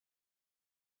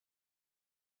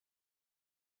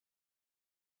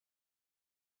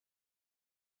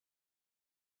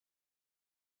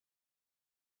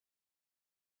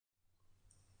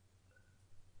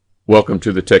Welcome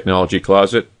to the Technology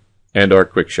Closet and our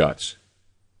quick shots.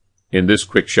 In this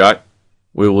quick shot,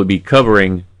 we will be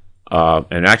covering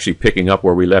and actually picking up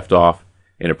where we left off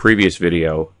in a previous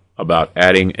video about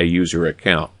adding a user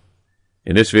account.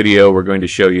 In this video, we're going to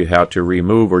show you how to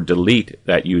remove or delete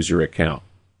that user account.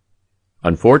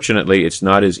 Unfortunately, it's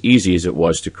not as easy as it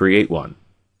was to create one.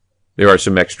 There are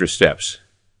some extra steps,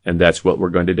 and that's what we're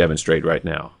going to demonstrate right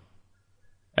now.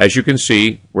 As you can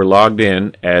see, we're logged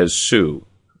in as Sue,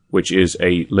 which is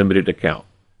a limited account.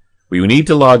 We need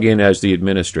to log in as the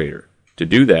administrator. To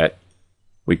do that,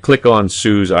 we click on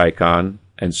Sue's icon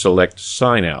and select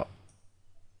Sign Out.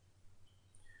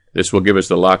 This will give us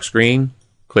the lock screen.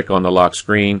 Click on the lock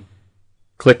screen.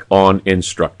 Click on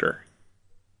Instructor.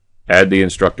 Add the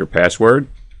instructor password.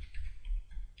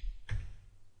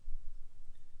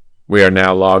 We are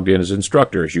now logged in as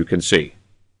instructor, as you can see.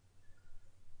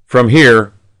 From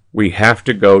here, we have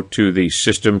to go to the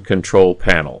System Control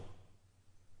Panel.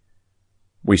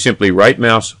 We simply right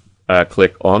mouse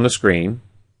click on the screen.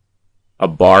 A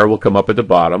bar will come up at the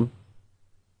bottom.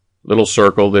 Little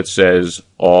circle that says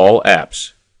All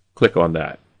Apps. Click on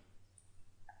that.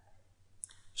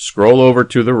 Scroll over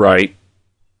to the right,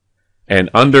 and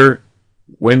under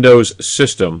Windows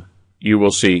System, you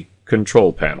will see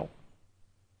Control Panel.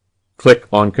 Click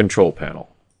on Control Panel.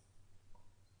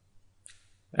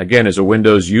 Again, as a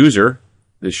Windows user,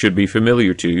 this should be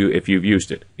familiar to you if you've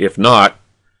used it. If not,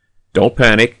 don't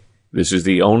panic. This is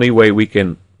the only way we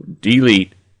can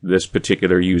delete this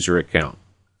particular user account.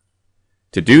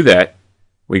 To do that,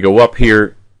 we go up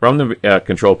here from the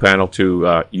Control Panel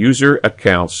to User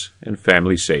Accounts and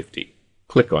Family Safety.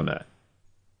 Click on that.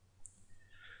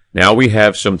 Now we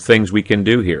have some things we can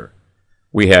do here.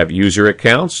 We have user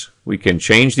accounts. We can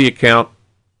change the account,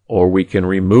 or we can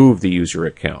remove the user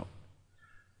account.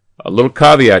 A little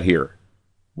caveat here.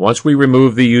 Once we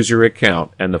remove the user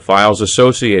account and the files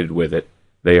associated with it,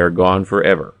 they are gone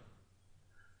forever.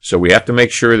 So we have to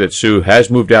make sure that Sue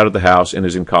has moved out of the house and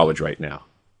is in college right now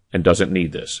and doesn't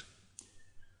need this.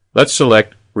 Let's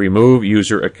select Remove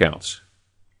User Accounts.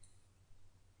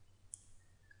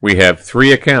 We have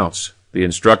 3 accounts: the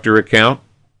instructor account,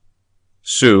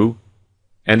 Sue,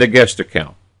 and a guest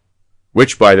account,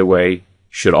 which, by the way,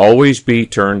 should always be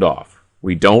turned off.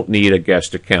 We don't need a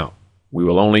guest account. We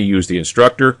will only use the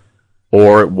instructor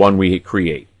or one we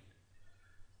create.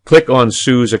 Click on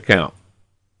Sue's account.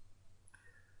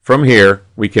 From here,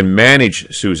 we can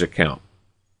manage Sue's account.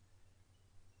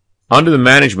 Under the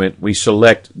management, we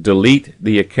select Delete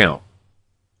the Account.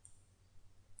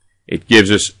 It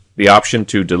gives us the option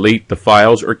to delete the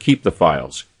files or keep the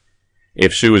files.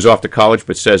 If Sue is off to college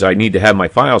but says, I need to have my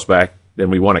files back, then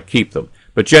we want to keep them.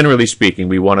 But generally speaking,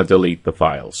 we want to delete the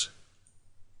files.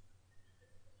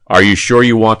 Are you sure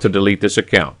you want to delete this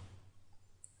account?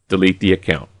 Delete the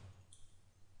account.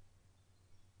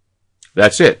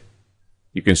 That's it.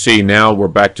 You can see now we're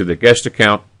back to the guest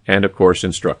account and, of course,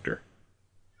 instructor.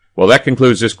 Well, that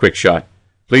concludes this quick shot.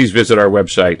 Please visit our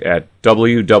website at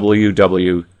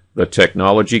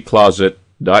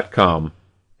www.thetechnologycloset.com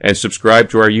and subscribe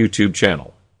to our YouTube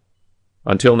channel.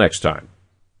 Until next time.